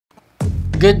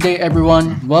Good day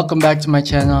everyone, welcome back to my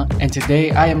channel, and today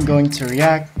I am going to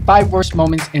react 5 worst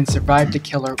moments in Survive the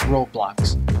Killer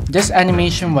Roblox. This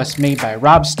animation was made by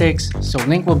Robstix, so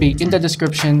link will be in the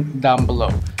description down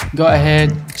below. Go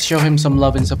ahead, show him some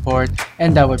love and support,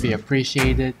 and that would be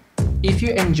appreciated. If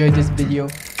you enjoyed this video,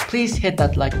 please hit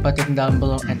that like button down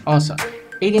below, and also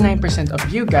 89% of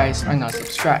you guys are not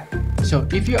subscribed. So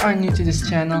if you are new to this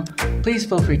channel, please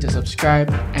feel free to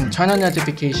subscribe and turn on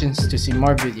notifications to see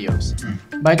more videos.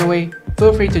 By the way,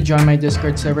 feel free to join my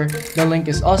Discord server, the link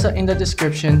is also in the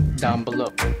description down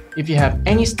below. If you have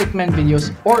any Stickman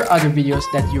videos or other videos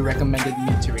that you recommended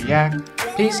me to react,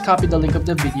 please copy the link of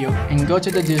the video and go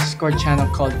to the Discord channel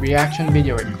called Reaction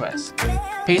Video Request.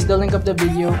 Paste the link of the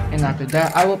video, and after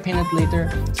that I will pin it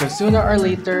later, so sooner or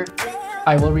later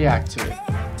I will react to it.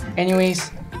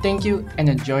 Anyways, thank you and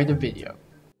enjoy the video.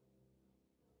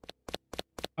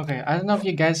 Okay, I don't know if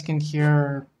you guys can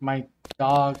hear my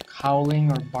dog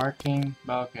howling or barking,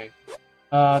 but okay.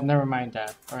 Never mind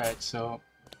that. Alright, so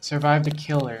Survive the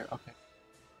Killer. Okay.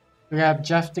 We have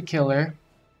Jeff the Killer.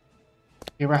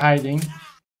 Okay, we're hiding.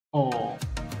 Oh.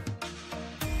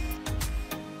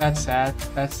 That's sad.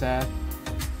 That's sad.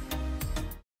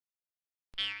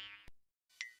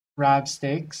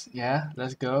 Robstix. Yeah,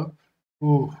 let's go.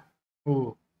 Ooh.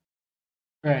 Ooh.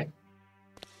 Right.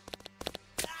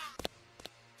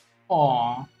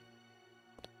 Aww.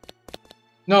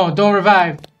 No, don't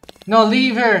revive. No,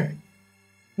 leave her.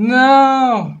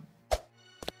 No.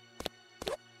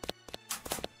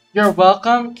 You're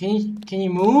welcome. Can you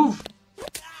move?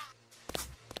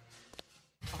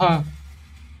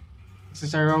 This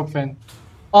is her open.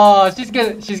 Oh, she's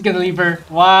gonna leave her.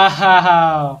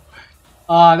 Wow.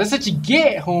 That's what you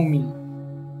get, homie.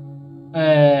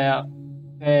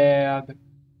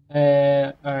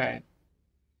 Alright.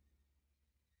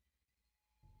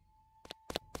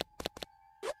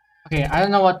 Okay, I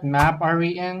don't know what map are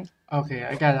we in. Okay,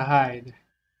 I gotta hide.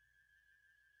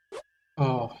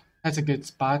 Oh, that's a good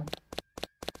spot.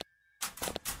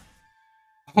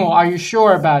 Oh, are you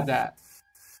sure about that?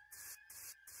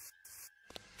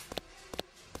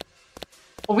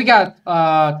 Oh, we got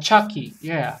Chucky,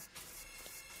 yeah.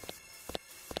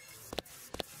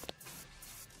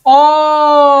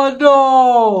 Oh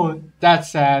no!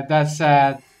 That's sad, that's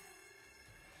sad.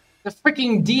 The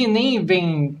freaking DNA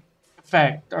vein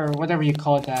effect, or whatever you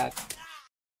call that.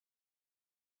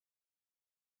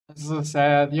 That's so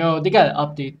sad. Yo, they gotta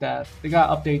update that. They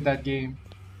gotta update that game.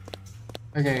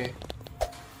 Okay.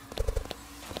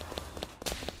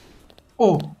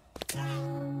 Oh.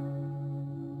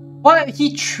 What?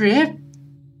 He tripped?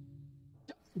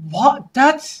 What?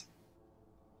 That's...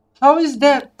 How is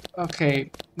that? Okay.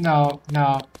 No.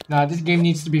 This game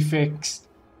needs to be fixed.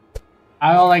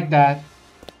 I don't like that.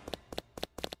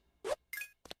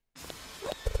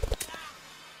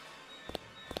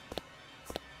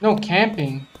 No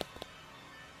camping.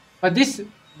 But this...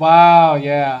 Wow,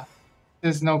 yeah.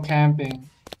 There's no camping.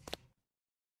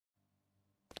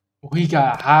 We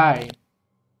got hide.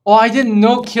 Oh, I didn't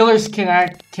know killers can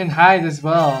hide as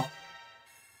well.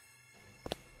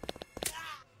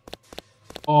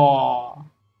 Oh.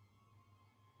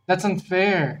 That's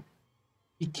unfair.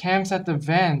 He camps at the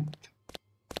vent.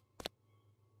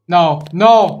 No.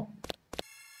 Oh.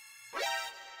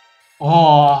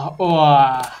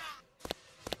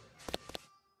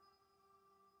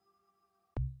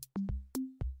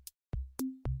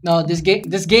 No,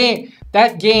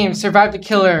 that game, Survive the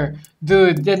Killer,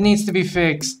 dude, that needs to be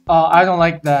fixed. Oh, I don't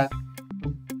like that.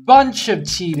 Bunch of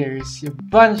cheaters, you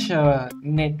bunch of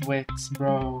nitwits,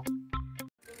 bro.